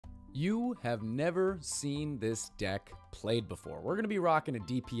You have never seen this deck played before. We're going to be rocking a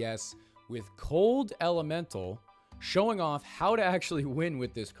DPS with Cold Elemental, showing off how to actually win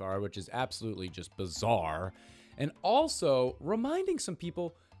with this card, which is absolutely just bizarre, and also reminding some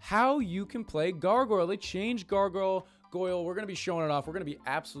people how you can play Gargoyle. They changed Gargoyle. We're going to be showing it off. We're going to be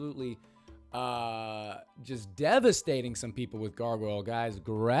absolutely just devastating some people with Gargoyle. Guys,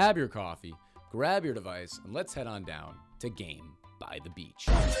 grab your coffee, grab your device, and let's head on down to Game by the Beach.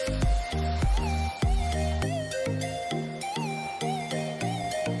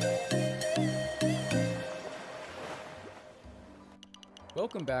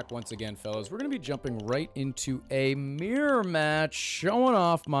 Welcome back once again, fellas. We're going to be jumping right into a mirror match, showing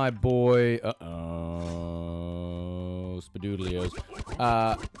off my boy, Spadoodlios.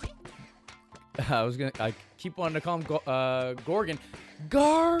 I keep wanting to call him Gorgon.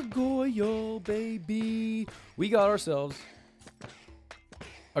 Gargoyle, baby. We got ourselves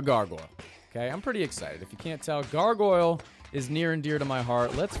a Gargoyle. Okay, I'm pretty excited. If you can't tell, Gargoyle is near and dear to my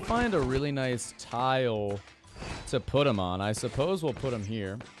heart. Let's find a really nice tile to put him on. I suppose we'll put him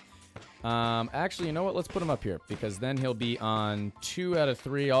here. Actually, you know what? Let's put him up here, because then he'll be on 2 out of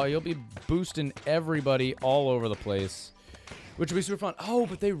 3. He'll be boosting everybody all over the place, which will be super fun. Oh,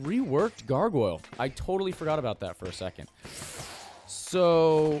 but they reworked Gargoyle. I totally forgot about that for a second.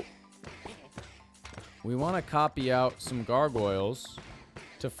 So we want to copy out some Gargoyles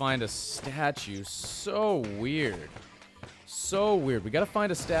to find a statue. So weird. So weird. We got to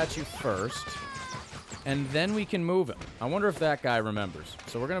find a statue first, and then we can move him. I wonder if that guy remembers.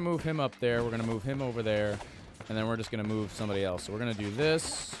 So we're going to move him up there. We're going to move him over there. And then we're just going to move somebody else. So we're going to do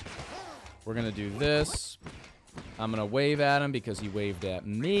this. We're going to do this. I'm going to wave at him because he waved at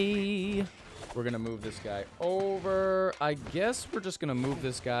me. We're going to move this guy over. I guess we're just going to move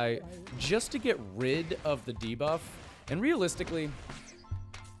this guy just to get rid of the debuff. And realistically,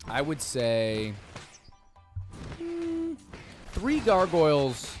 I would say 3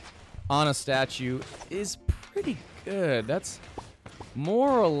 Gargoyles on a statue is pretty good. That's more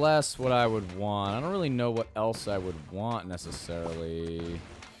or less what I would want. I don't really know what else I would want necessarily.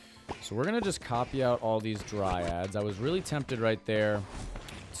 So we're going to just copy out all these Dryads. I was really tempted right there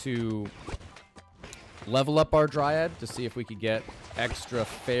to level up our Dryad to see if we could get extra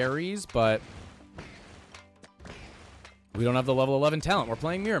fairies, but we don't have the level 11 talent. We're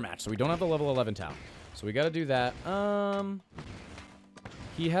playing mirror match, so we don't have the level 11 talent. So we got to do that.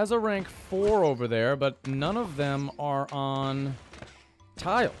 He has a rank 4 over there, but none of them are on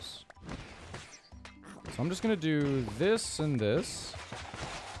tiles. So I'm just going to do this and this.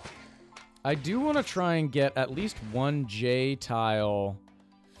 I do want to try and get at least one J tile.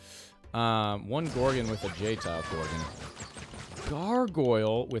 One Gorgon with a J tile Gorgon.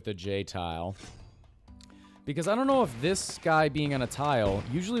 Gargoyle with a J tile. Because I don't know if this guy being on a tile,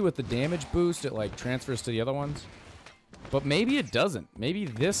 usually with the damage boost, it like transfers to the other ones. But maybe it doesn't. Maybe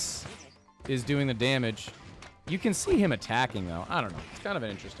this is doing the damage. You can see him attacking, though. I don't know. It's kind of an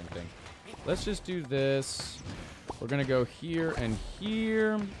interesting thing. Let's just do this. We're going to go here and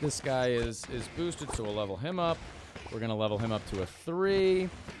here. This guy is boosted, so we'll level him up. We're going to level him up to a 3.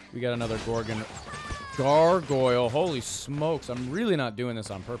 We got another Gorgon. Gargoyle. Holy smokes. I'm really not doing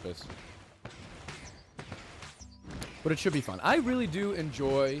this on purpose. But it should be fun. I really do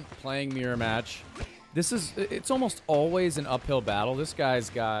enjoy playing mirror match. It's almost always an uphill battle. This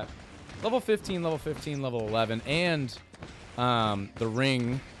guy's got level 15, level 11, and the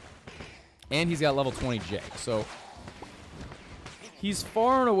ring, and he's got level 20 J. So he's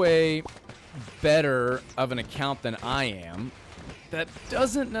far and away better of an account than I am. That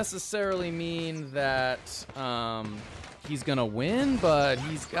doesn't necessarily mean that he's going to win, but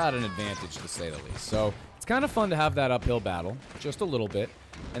he's got an advantage to say the least. So it's kind of fun to have that uphill battle, just a little bit.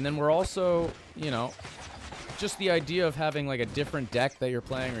 And then we're also, you know, just the idea of having like a different deck that you're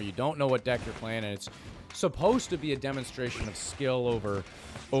playing, or you don't know what deck you're playing, and it's supposed to be a demonstration of skill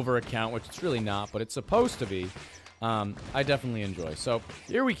over account, which it's really not, but it's supposed to be. I definitely enjoy. So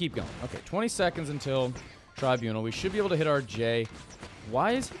here we keep going. Okay, 20 seconds until Tribunal. We should be able to hit our J.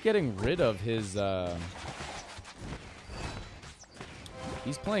 Why is he getting rid of his...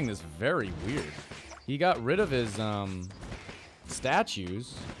 He's playing this very weird. He got rid of his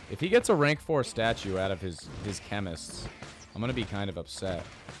statues. If he gets a rank 4 statue out of his chemists, I'm gonna be kind of upset.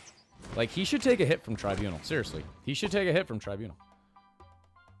 Like, he should take a hit from Tribunal. Seriously. He should take a hit from Tribunal.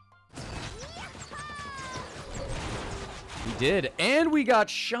 He did. And we got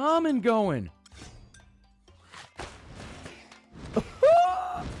Shaman going.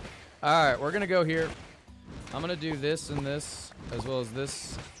 Alright, we're gonna go here. I'm gonna do this and this, as well as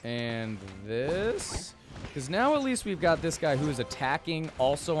this and this. Because now at least we've got this guy who is attacking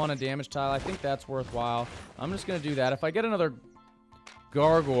also on a damage tile. I think that's worthwhile. I'm just going to do that. If I get another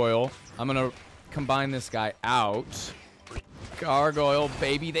gargoyle, I'm going to combine this guy out. Gargoyle,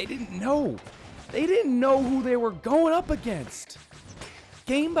 baby. They didn't know. They didn't know who they were going up against.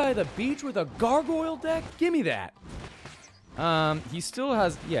 Game by the beach with a gargoyle deck? Give me that. He still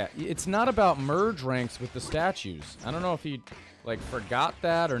has, yeah, it's not about merge ranks with the statues. I don't know if he, like, forgot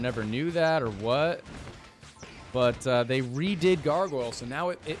that or never knew that or what. But they redid Gargoyle, so now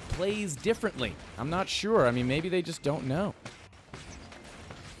it plays differently. I'm not sure. I mean, maybe they just don't know.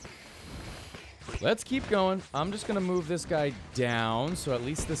 Let's keep going. I'm just going to move this guy down, so at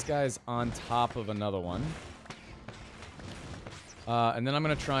least this guy's on top of another one. And then I'm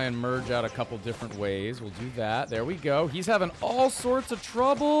going to try and merge out a couple different ways. We'll do that. There we go. He's having all sorts of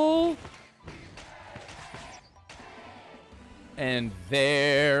trouble. And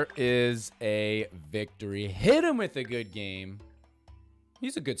there is a victory. Hit him with a good game.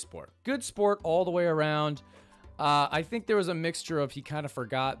 He's a good sport. Good sport all the way around. I think there was a mixture of he kind of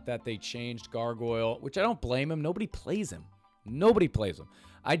forgot that they changed Gargoyle, which I don't blame him. Nobody plays him. Nobody plays him.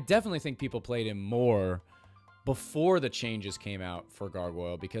 I definitely think people played him more before the changes came out for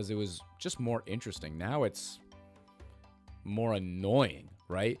Gargoyle because it was just more interesting. Now it's more annoying,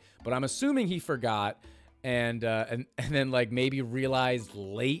 right? But I'm assuming he forgot and then like maybe realized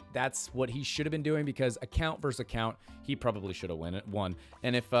late that's what he should have been doing because account versus account, he probably should have won.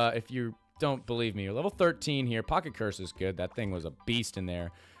 And if you don't believe me, you're level 13 here. Pocket Curse is good. That thing was a beast in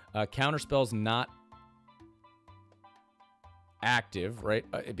there. Counterspell's not active, right?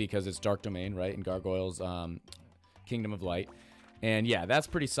 Because it's Dark Domain, right? And Gargoyle's Kingdom of Light. And yeah, that's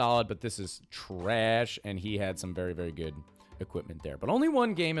pretty solid, but this is trash, and he had some very, very good equipment there. But only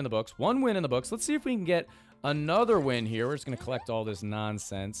one game in the books, one win in the books. Let's see if we can get another win here. We're just going to collect all this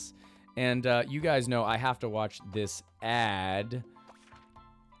nonsense. And you guys know I have to watch this ad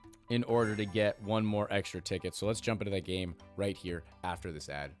in order to get one more extra ticket. So let's jump into that game right here after this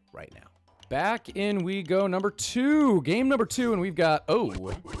ad right now. Back in we go, number 2. Game number 2, and we've got,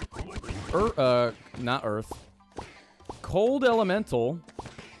 not Earth. Cold Elemental,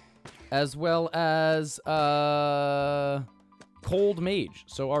 as well as Cold Mage.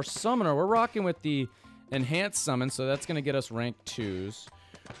 So our summoner, we're rocking with the Enhanced Summon, so that's going to get us rank 2s.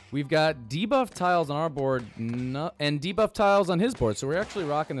 We've got debuff tiles on our board and debuff tiles on his board. So we're actually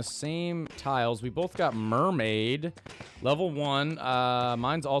rocking the same tiles. We both got Mermaid, level 1.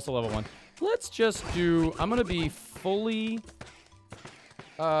 Mine's also level 1. Let's just do, I'm going to be fully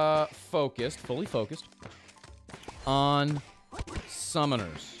focused on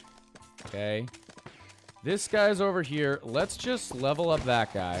summoners. Okay. This guy's over here. Let's just level up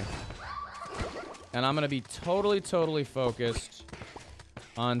that guy. And I'm going to be totally focused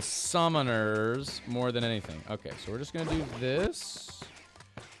on summoners more than anything. Okay, so we're just going to do this.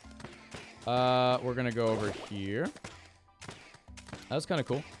 We're going to go over here. That's kind of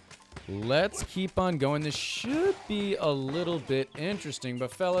cool. Let's keep on going. This should be a little bit interesting.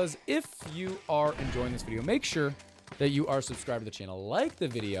 But fellas, if you are enjoying this video, make sure that you are subscribed to the channel. Like the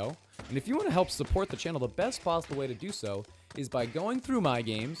video. And if you want to help support the channel, the best possible way to do so is by going through My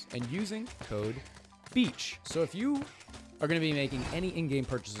Games and using code BEACH. So if you are going to be making any in-game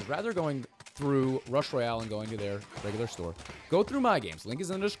purchases, rather going through Rush Royale and going to their regular store, go through My Games. Link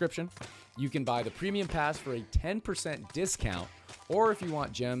is in the description. You can buy the premium pass for a 10% discount, or if you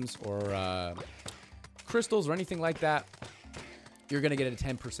want gems or crystals or anything like that, you're going to get a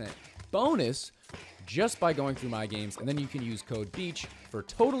 10% bonus just by going through My Games, and then you can use code BEACH for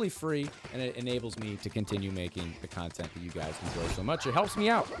totally free, and it enables me to continue making the content that you guys enjoy so much. It helps me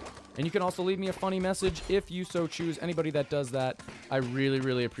out. And you can also leave me a funny message if you so choose. Anybody that does that, I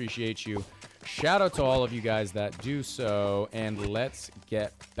really appreciate you. Shout out to all of you guys that do so, and let's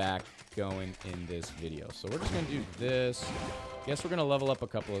get back going in this video. So we're just going to do this. Guess we're going to level up a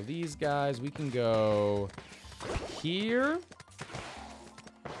couple of these guys. We can go here.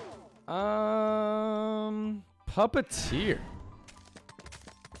 Puppeteer.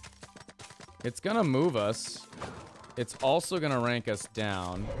 It's gonna move us. It's also gonna rank us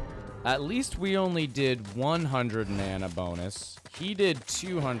down. At least we only did 100 mana bonus. He did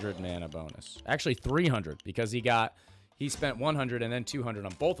 200 mana bonus. Actually 300 because he spent 100 and then 200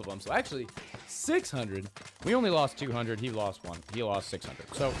 on both of them. So actually 600. We only lost 200. He lost 1. He lost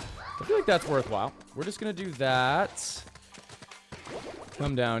 600. So I feel like that's worthwhile. We're just gonna do that.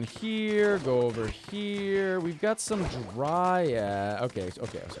 Come down here, go over here. We've got some Dryad. Okay.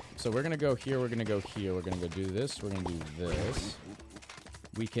 So we're going to go here, we're going to go here. We're going to go do this, we're going to do this.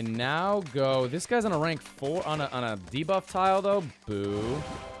 We can now go... This guy's on a rank 4 on a debuff tile, though. Boo.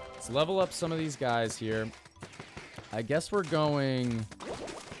 Let's level up some of these guys here. I guess we're going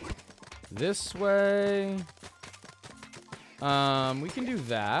this way. We can do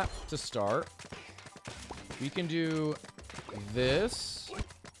that to start. We can do this.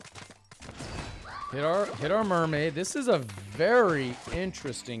 Hit our mermaid. This is a very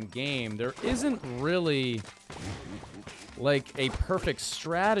interesting game. There isn't really like a perfect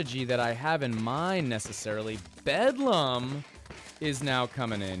strategy that I have in mind necessarily. Bedlam is now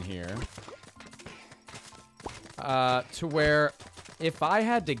coming in here. To where if I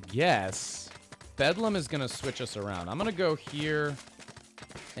had to guess, Bedlam is going to switch us around. I'm going to go here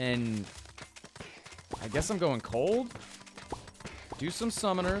and I guess I'm going cold. Do some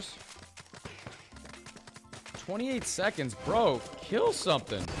summoners. 28 seconds, bro. Kill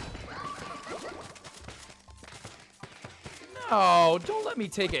something. No, don't let me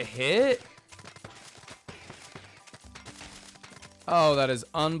take a hit. Oh, that is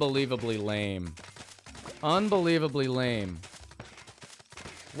unbelievably lame. Unbelievably lame.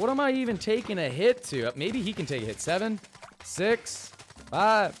 What am I even taking a hit to? Maybe he can take a hit. 7, 6,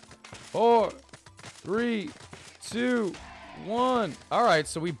 5, 4, 3, 2, 1. All right,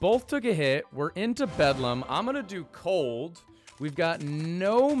 so we both took a hit. We're into Bedlam. I'm going to do cold. We've got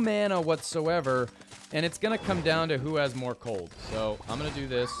no mana whatsoever, and it's going to come down to who has more cold. So I'm going to do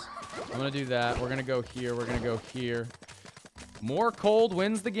this. I'm going to do that. We're going to go here. We're going to go here. More cold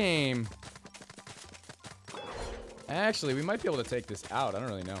wins the game. Actually, we might be able to take this out. I don't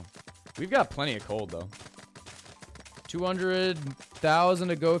really know. We've got plenty of cold, though. 200,000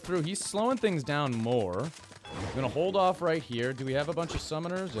 to go through. He's slowing things down more. I'm going to hold off right here. Do we have a bunch of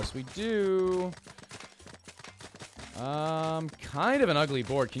summoners? Yes, we do. Kind of an ugly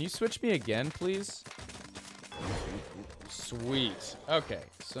board. Can you switch me again, please? Sweet. Okay,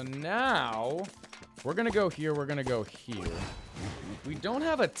 so now we're going to go here. We're going to go here. We don't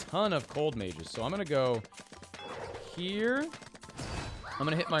have a ton of cold mages, so I'm going to go here. I'm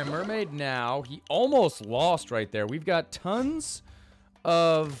going to hit my mermaid now. He almost lost right there. We've got tons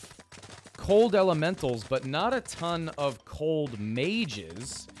of cold elementals, but not a ton of cold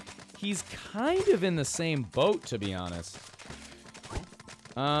mages. He's kind of in the same boat, to be honest.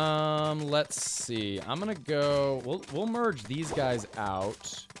 Let's see. I'm going to go... We'll merge these guys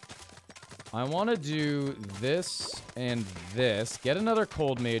out. I want to do this and this. Get another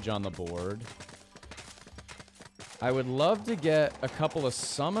cold mage on the board. I would love to get a couple of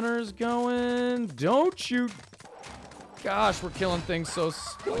summoners going. Don't you... Gosh, we're killing things so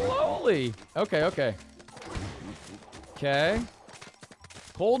slowly. Okay, okay. Okay.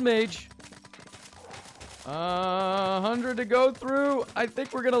 Cold mage. 100 to go through. I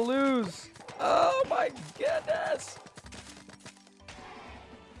think we're going to lose. Oh, my goodness.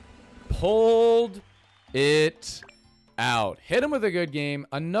 Pulled it out. Hit him with a good game.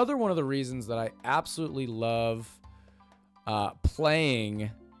 Another one of the reasons that I absolutely love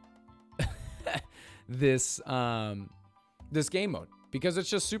playing this this game mode, because it's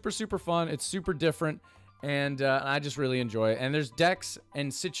just super fun. It's super different, and I just really enjoy it. And there's decks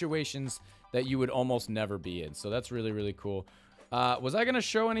and situations that you would almost never be in, so that's really cool. Was I gonna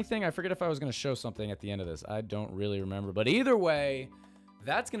show anything? I forget if I was gonna show something at the end of this. I don't really remember, but either way,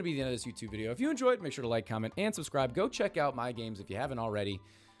 that's gonna be the end of this YouTube video. If you enjoyed, make sure to like, comment, and subscribe. Go check out my games if you haven't already,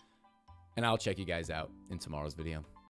 and I'll check you guys out in tomorrow's video.